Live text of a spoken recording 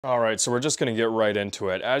All right, so we're just gonna get right into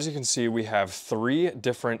it. As you can see, we have 3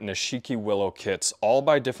 different Nishiki Willow kits, all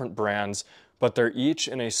by different brands, but they're each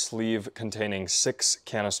in a sleeve containing 6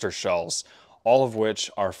 canister shells, all of which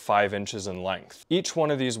are 5 inches in length. Each one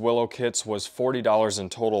of these Willow kits was $40 in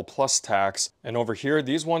total plus tax, and over here,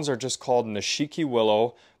 these ones are just called Nishiki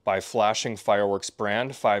Willow by Flashing Fireworks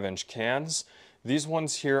brand, 5-inch cans. These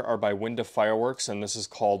ones here are by Fireworks, and this is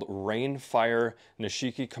called Rainfire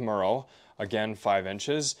Nishiki Kamuro. Again, 5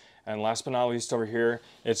 inches. And last but not least over here,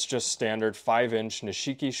 it's just standard 5-inch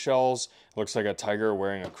Nishiki shells. It looks like a tiger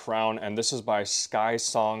wearing a crown, and this is by Sky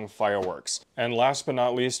Song Fireworks. And last but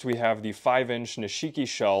not least, we have the 5-inch Nishiki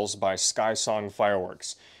shells by Sky Song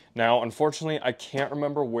Fireworks. Now, unfortunately, I can't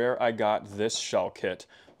remember where I got this shell kit,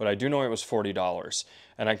 but I do know it was $40.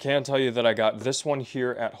 And I can tell you that I got this one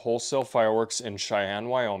here at Wholesale Fireworks in Cheyenne,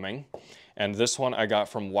 Wyoming. And this one I got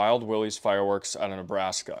from Wild Willie's Fireworks out of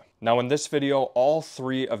Nebraska. Now in this video, all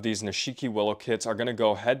 3 of these Nishiki Willow kits are gonna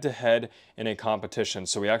go head to head in a competition.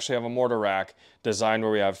 So we actually have a mortar rack designed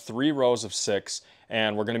where we have 3 rows of 6,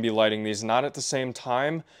 and we're gonna be lighting these not at the same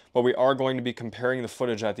time, but we are going to be comparing the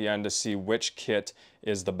footage at the end to see which kit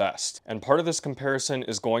is the best. And part of this comparison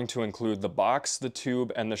is going to include the box, the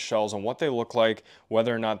tube, and the shells and what they look like,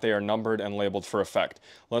 whether or not they are numbered and labeled for effect.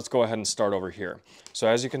 Let's go ahead and start over here. So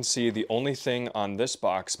as you can see, the only thing on this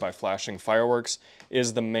box by Flashing Fireworks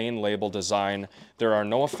is the main label design. There are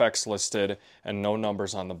no effects listed and no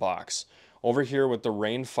numbers on the box. Over here with the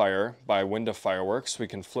Rainfire by Fireworks, we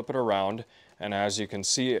can flip it around, and as you can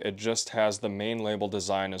see, it just has the main label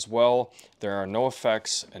design as well. There are no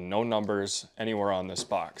effects and no numbers anywhere on this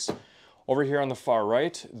box. Over here on the far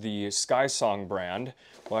right, the Sky Song brand,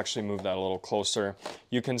 we'll actually move that a little closer.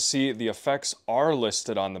 You can see the effects are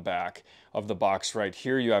listed on the back of the box right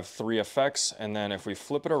here. You have 3 effects, and then if we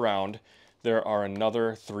flip it around, there are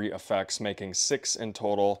another 3 effects, making 6 in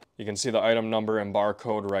total. You can see the item number and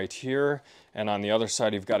barcode right here, and on the other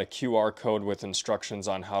side you've got a QR code with instructions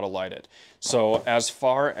on how to light it. So as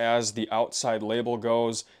far as the outside label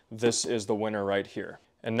goes, this is the winner right here.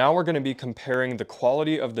 And now we're going to be comparing the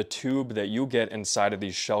quality of the tube that you get inside of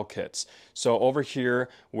these shell kits. So over here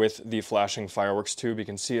with the Flashing Fireworks tube, you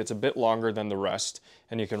can see it's a bit longer than the rest,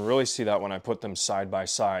 and you can really see that when I put them side by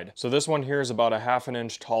side. So this one here is about a ½ an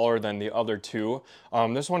inch taller than the other 2.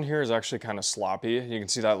 This one here is actually kind of sloppy. You can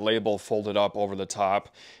see that label folded up over the top,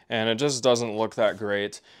 and it just doesn't look that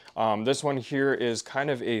great. This one here is kind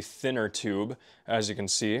of a thinner tube, as you can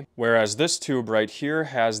see, whereas this tube right here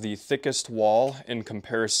has the thickest wall in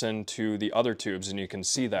comparison to the other tubes, and you can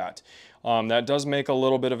see that. That does make a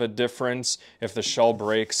little bit of a difference if the shell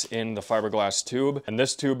breaks in the fiberglass tube, and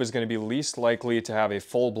this tube is going to be least likely to have a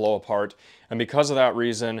full blow apart, and because of that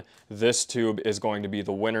reason, this tube is going to be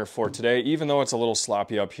the winner for today. Even though it's a little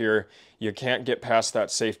sloppy up here, you can't get past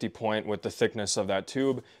that safety point with the thickness of that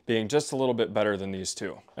tube being just a little bit better than these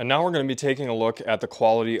 2. And now we're going to be taking a look at the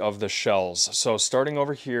quality of the shells. So starting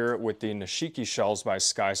over here with the Nishiki shells by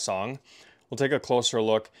Sky Song, we'll take a closer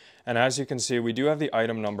look, and as you can see, we do have the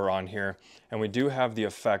item number on here, and we do have the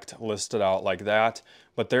effect listed out like that,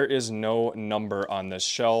 but there is no number on this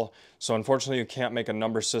shell, so unfortunately you can't make a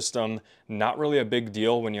number system. Not really a big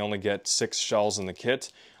deal when you only get 6 shells in the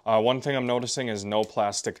kit. One thing I'm noticing is no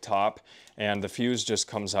plastic top, and the fuse just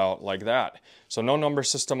comes out like that. So no number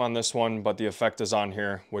system on this one, but the effect is on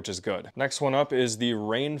here, which is good. Next one up is the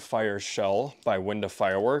Rainfire shell by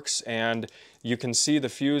Fireworks, and you can see the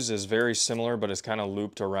fuse is very similar, but it's kind of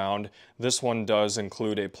looped around. This one does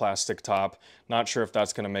include a plastic top. Not sure if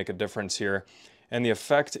that's going to make a difference here. And the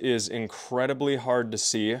effect is incredibly hard to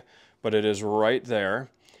see, but it is right there.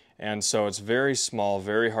 And so it's very small,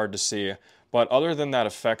 very hard to see. But other than that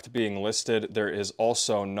effect being listed, there is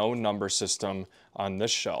also no number system on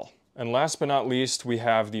this shell. And last but not least, we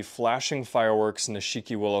have the Flashing Fireworks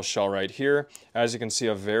Nishiki Willow shell right here. As you can see,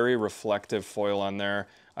 a very reflective foil on there.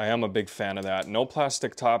 I am a big fan of that. No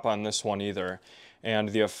plastic top on this one either. And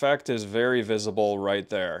the effect is very visible right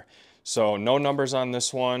there. So no numbers on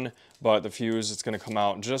this one, but the fuse, it's going to come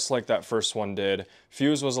out just like that first one did.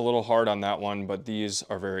 Fuse was a little hard on that one, but these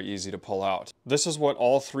are very easy to pull out. This is what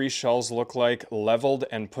all 3 shells look like leveled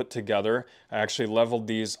and put together. I actually leveled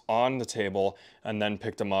these on the table and then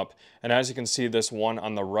picked them up. And as you can see, this one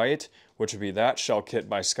on the right, which would be that shell kit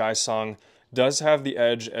by Sky Song, does have the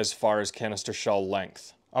edge as far as canister shell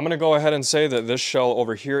length. I'm going to go ahead and say that this shell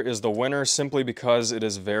over here is the winner simply because it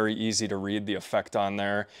is very easy to read the effect on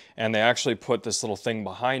there, and they actually put this little thing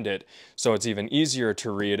behind it so it's even easier to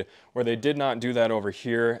read, where they did not do that over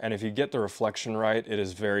here, and if you get the reflection right, it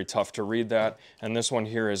is very tough to read that, and this one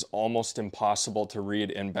here is almost impossible to read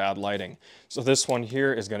in bad lighting. So this one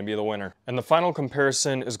here is going to be the winner. And the final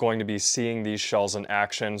comparison is going to be seeing these shells in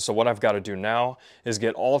action, so what I've got to do now is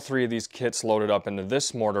get all three of these kits loaded up into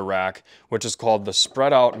this mortar rack, which is called the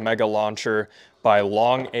Spread Out Mega Launcher by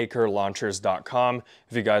longacrelaunchers.com.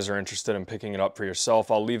 If you guys are interested in picking it up for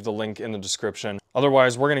yourself, I'll leave the link in the description.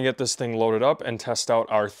 Otherwise, we're gonna get this thing loaded up and test out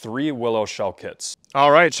our 3 Willow shell kits.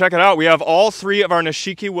 All right, check it out. We have all 3 of our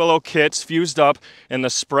Nishiki Willow kits fused up in the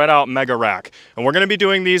Spread Out Mega Rack. And we're gonna be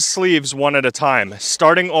doing these sleeves one at a time,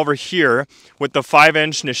 starting over here with the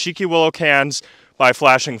 5-inch Nishiki Willow cans by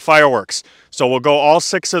Flashing Fireworks. So we'll go all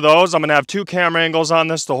 6 of those. I'm gonna have 2 camera angles on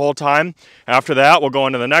this the whole time. After that, we'll go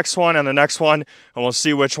into the next one and the next one, and we'll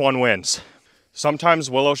see which one wins. Sometimes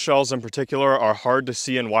willow shells in particular are hard to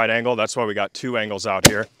see in wide angle. That's why we got 2 angles out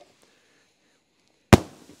here.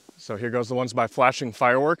 So here goes the ones by Flashing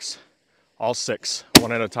Fireworks. All 6,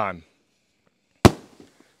 one at a time.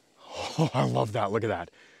 Oh, I love that, look at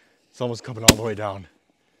that. It's almost coming all the way down.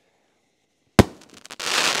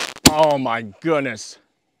 Oh my goodness.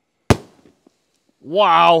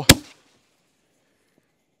 Wow.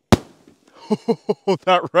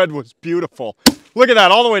 That red was beautiful. Look at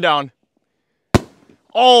that all the way down.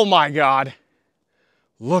 Oh my God.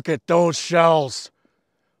 Look at those shells.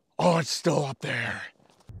 Oh, it's still up there.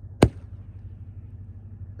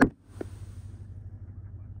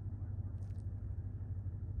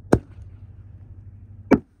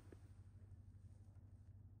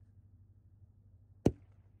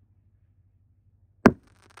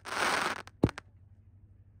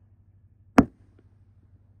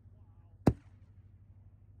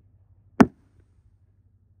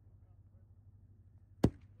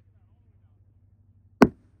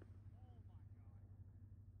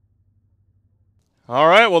 All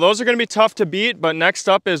right, well, those are gonna be tough to beat, but next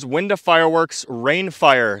up is Winda Fireworks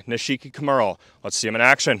Rainfire Nishiki Kimuro. Let's see them in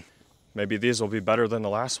action. Maybe these will be better than the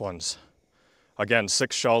last ones. Again,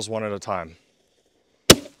 6 shells, one at a time.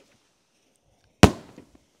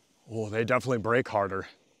 Oh, they definitely break harder.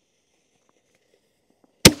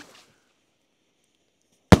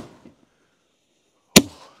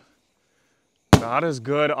 Not as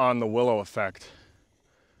good on the Willow effect,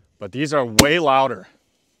 but these are way louder.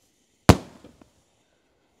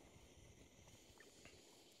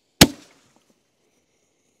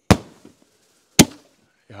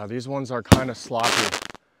 Yeah, these ones are kind of sloppy.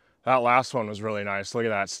 That last one was really nice. Look at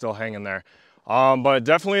that, still hanging there. But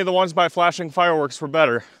definitely the ones by Flashing Fireworks were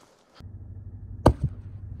better.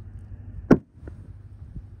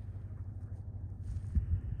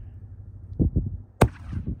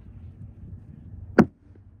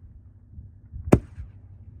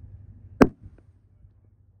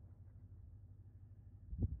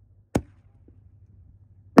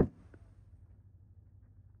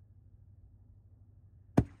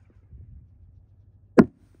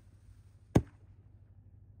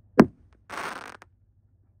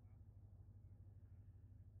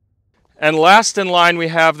 And last in line, we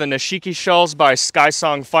have the Nishiki shells by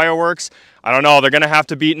Skysong Fireworks. I don't know, they're gonna have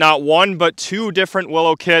to beat not 1, but 2 different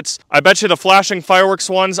Willow kits. I bet you the Flashing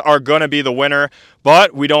Fireworks ones are gonna be the winner,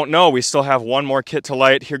 but we don't know. We still have 1 more kit to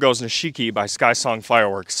light. Here goes Nishiki by Skysong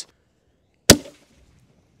Fireworks.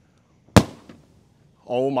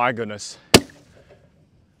 Oh my goodness.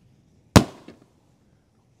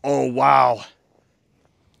 Oh, wow.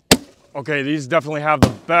 Okay, these definitely have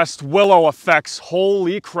the best Willow effects.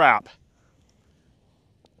 Holy crap.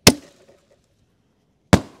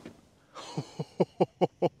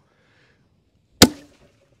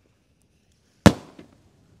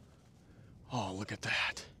 Oh, look at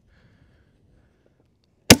that.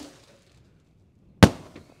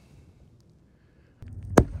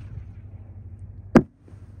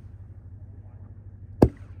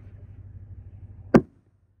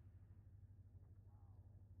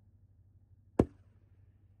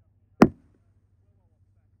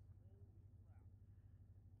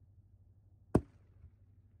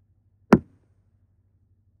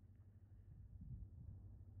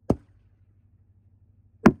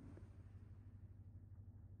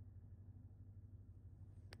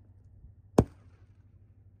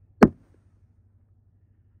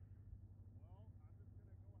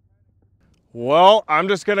 Well, I'm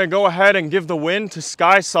just gonna go ahead and give the win to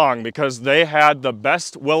Sky Song because they had the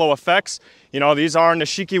best Willow effects. You know, these are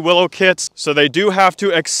Nishiki Willow kits, so they do have to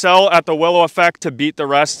excel at the Willow effect to beat the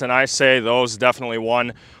rest, and I say those definitely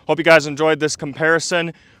won. Hope you guys enjoyed this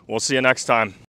comparison. We'll see you next time.